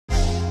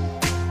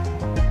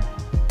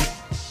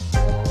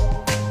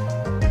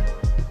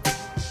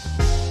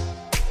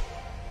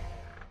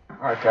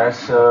Alright guys,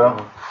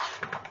 so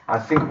I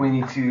think we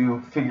need to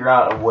figure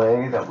out a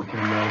way that we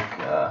can make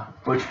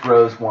Butch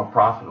Bros more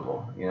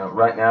profitable. You know,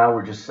 right now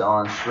we're just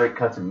selling straight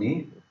cuts of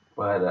meat,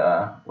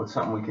 but what's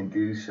something we can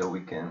do so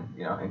we can,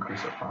 increase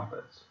our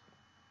profits?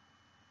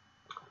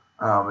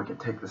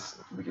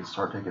 We could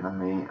start taking the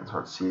meat and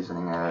start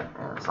seasoning it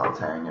and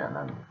sauteing it and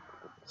then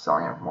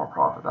selling it for more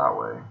profit that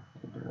way.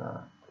 You can do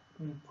that.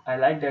 I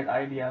like that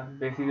idea.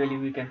 Basically,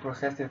 we can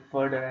process it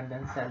further and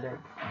then sell it.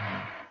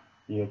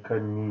 Yeah,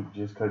 cutting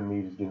meat is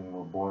getting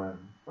more boring.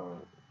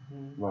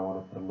 You might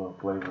want to put a little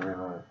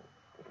flavor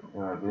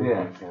in our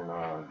business and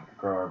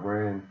grow our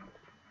brand.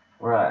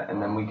 Right, and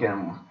then we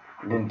can,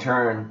 in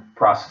turn,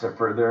 process it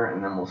further,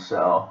 and then we'll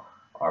sell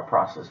our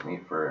processed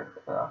meat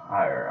for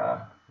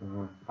higher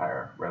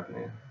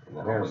revenue, and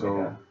then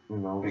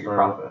we'll make a bigger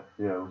profit.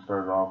 Yeah, we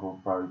started off. We'll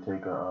probably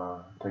take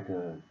a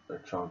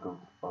chunk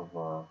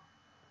of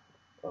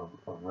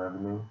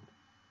revenue,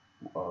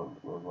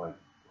 like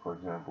for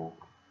example,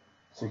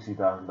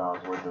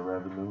 $60,000 worth of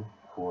revenue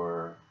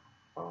for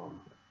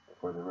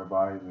the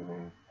ribeyes, and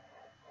then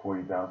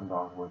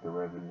 $40,000 worth of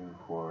revenue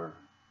for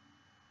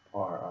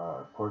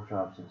our pork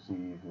chops, and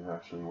see if it's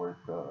actually worth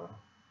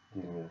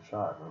giving it a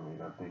shot. I mean,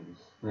 I think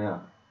it's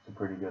a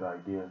pretty good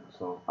idea.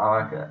 So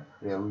I like it.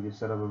 Yeah, we can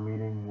set up a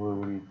meeting.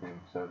 What do you think?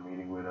 Set up a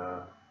meeting with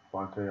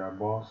Fonte, our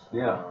boss.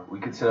 Yeah,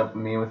 we could set up a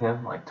meeting with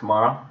him like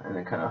tomorrow, and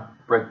then kind of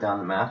break down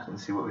the math and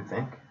see what we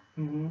think.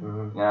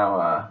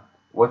 Now,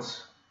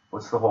 what's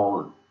the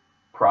whole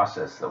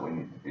process that we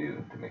need to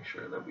do to make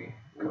sure that we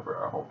cover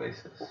our whole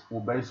basis?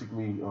 Well,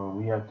 basically,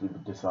 we have to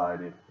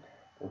decide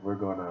if we're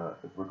gonna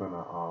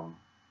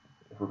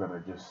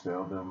just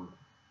sell them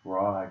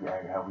raw,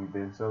 like how we've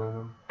been selling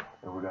them,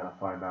 and we're gonna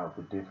find out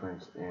the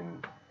difference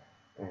in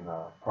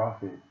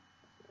profit.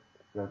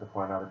 We have to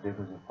find out the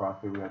difference in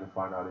profit. We have to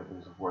find out if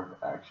it's worth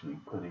actually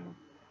putting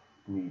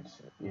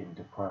meats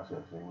into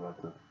processing. We have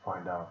to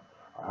find out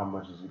how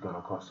much is it going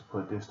to cost to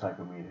put this type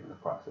of meat in the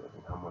process,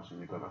 and how much is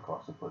it going to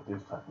cost to put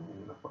this type of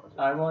meat in the process.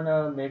 I want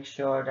to make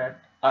sure that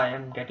I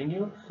am getting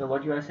you. So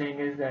what you are saying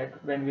is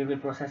that when we will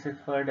process it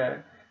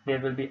further, there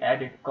will be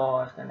added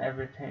cost and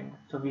everything.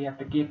 So we have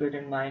to keep it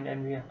in mind,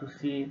 and we have to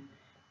see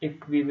if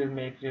we will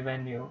make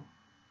revenue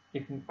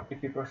if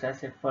we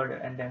process it further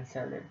and then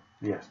sell it.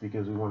 Yes,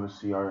 because we want to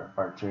see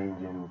our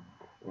change in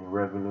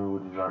revenue,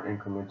 which is our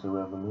incremental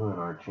revenue, and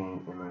our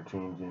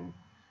change in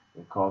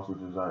cost,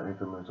 which is our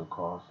incremental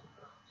cost,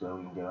 so that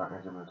we can get our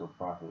incremental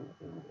profit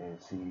and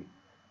see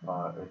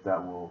if that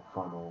will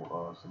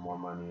funnel some more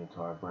money into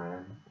our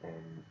brand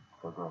and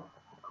for growth.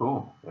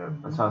 Cool. Yeah,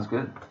 that sounds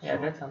good. Yeah,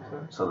 that sounds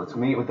good. So let's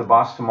meet with the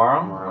boss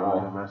tomorrow.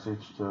 We'll a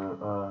message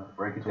to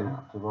break it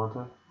down. To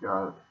Vonta.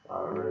 Got it.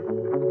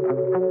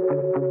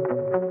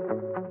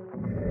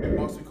 Hey,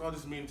 boss, we called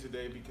this meeting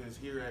today because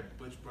here at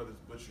Butch Brothers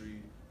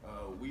Butchery,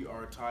 we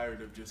are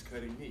tired of just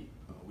cutting meat.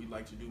 We'd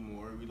like to do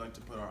more. We'd like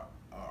to put our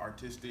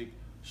artistic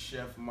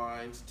chef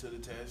minds to the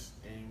test,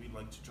 and we'd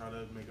like to try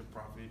to make a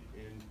profit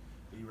in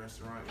the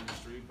restaurant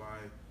industry by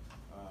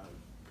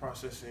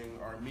processing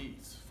our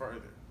meats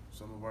further,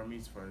 some of our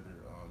meats further,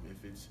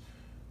 if it's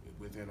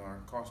within our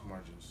cost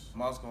margins.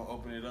 I'm also going to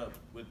open it up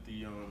with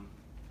the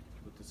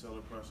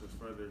seller process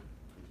further.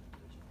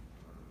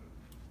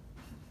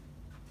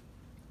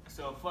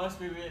 So first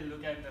we will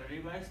look at the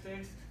ribeye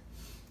steaks.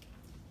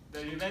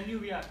 The revenue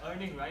we are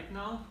earning right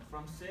now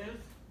from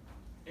sales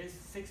is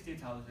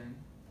 60,000.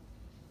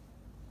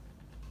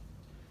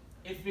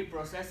 If we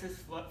process it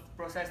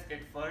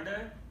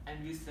further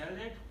and we sell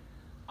it,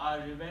 our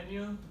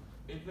revenue,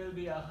 it will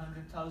be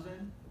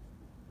 100,000.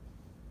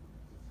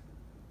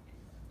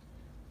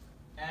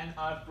 And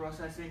our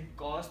processing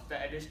cost,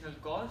 the additional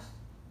cost,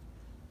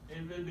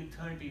 it will be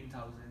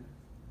 13,000.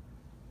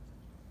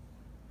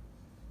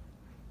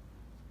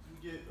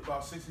 We get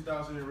about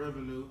 60,000 in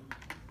revenue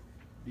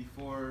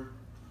before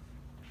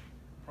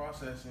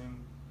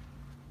processing.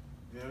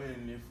 Yeah,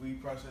 and if we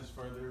process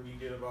further, we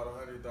get about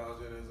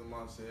 100,000, as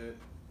Amon said.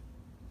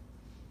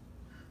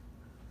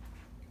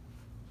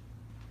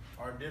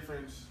 Our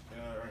difference,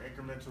 our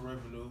incremental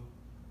revenue,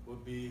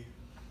 would be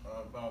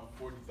about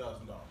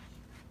 $40,000.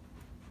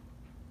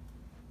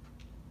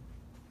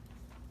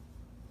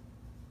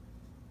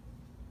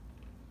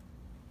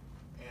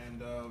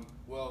 And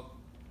well,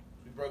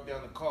 we broke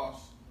down the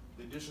costs.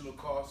 The additional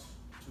costs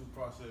to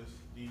process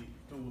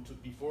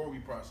before we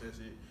process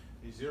it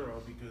is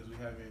zero, because we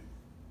haven't,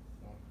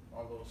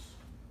 all those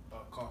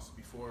costs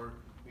before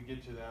we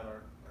get to that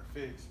are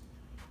fixed.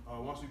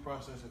 Once we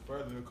process it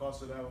further, the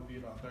cost of that would be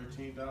about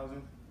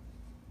 $13,000,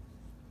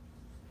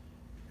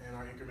 and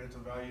our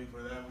incremental value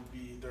for that would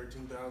be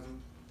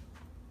 $13,000.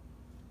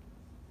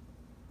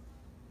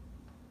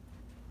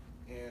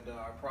 And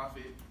our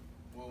profit,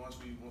 well, once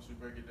we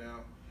break it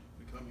down,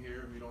 we come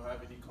here, we don't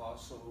have any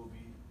costs, so it will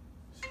be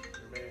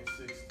remaining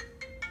 60.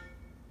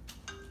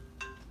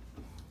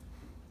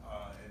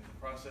 And to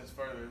process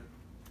further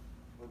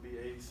would be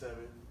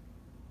 87,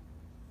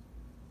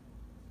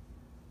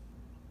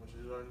 which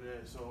is our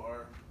net. So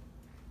our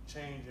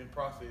change in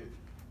profit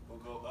will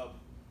go up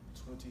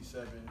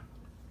 27.50.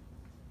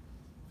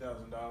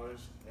 $50,000,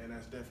 and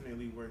that's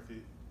definitely worth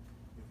it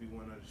if we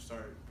want to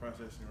start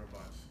processing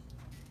robots.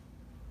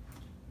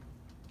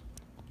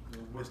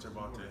 Good work, Mr. good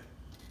Bonte. work.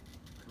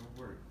 Good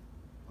work.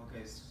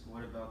 Okay, so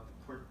what about the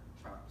pork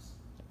chops?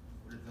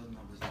 What are those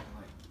numbers looking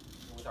like?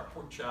 With our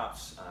pork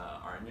chops,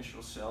 our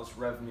initial sales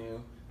revenue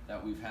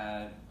that we've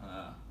had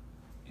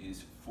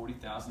is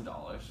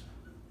 $40,000.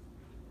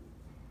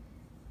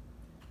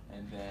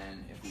 And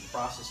then if we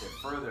process it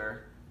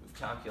further, we've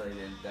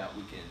calculated that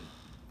we can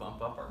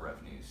bump up our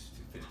revenues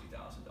to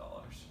 $50,000.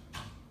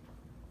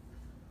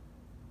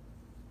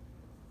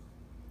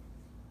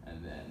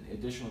 And then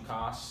additional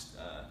cost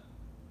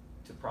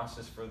to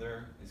process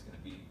further is going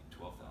to be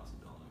 $12,000.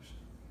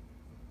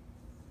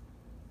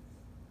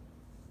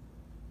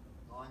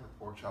 Selling the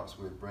pork chops,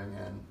 we would bring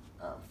in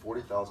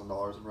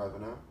 $40,000 in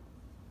revenue.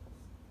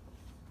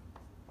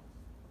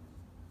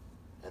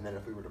 And then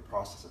if we were to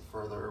process it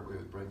further, we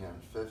would bring in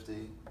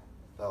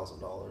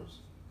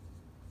 $50,000.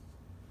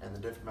 And the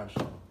difference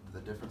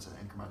in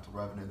incremental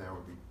revenue there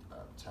would be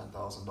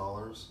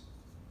 $10,000.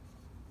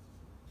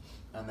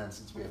 And then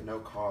since we have no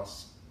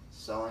costs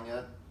selling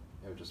it,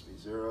 it would just be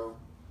zero.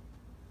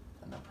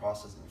 And then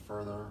processing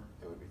further,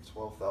 it would be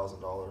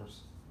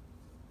 $12,000.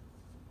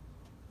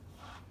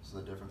 So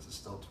the difference is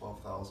still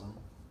 $12,000.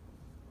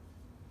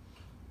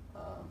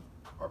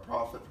 Our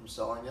profit from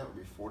selling it would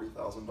be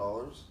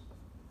 $40,000.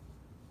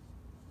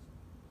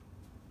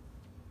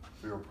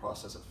 If we were to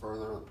process it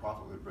further, the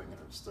profit we would bring in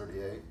is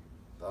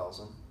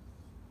 $38,000.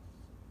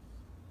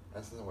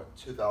 And so what,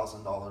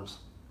 $2,000,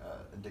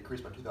 and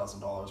decreased by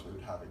 $2,000, we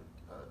would have a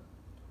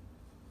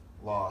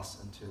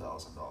loss in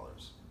 $2,000.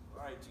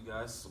 Alright, you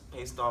guys, so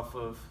based off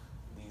of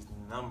these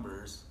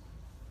numbers,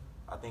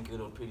 I think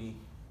it'll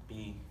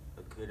be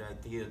a good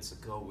idea to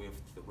go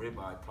with the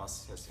ribeye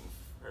processing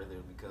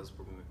further because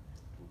we're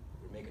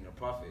making a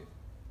profit.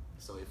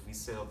 So if we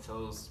sell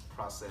those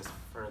processed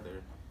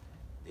further,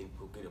 then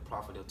we'll get a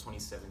profit of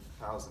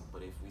 $27,000.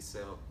 But if we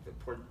sell the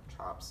pork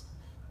chops,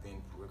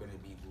 then we're gonna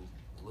be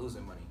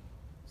losing money.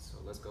 So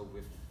let's go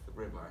with the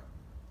ribeye.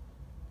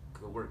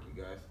 Good work,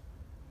 you guys.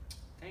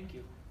 Thank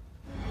you.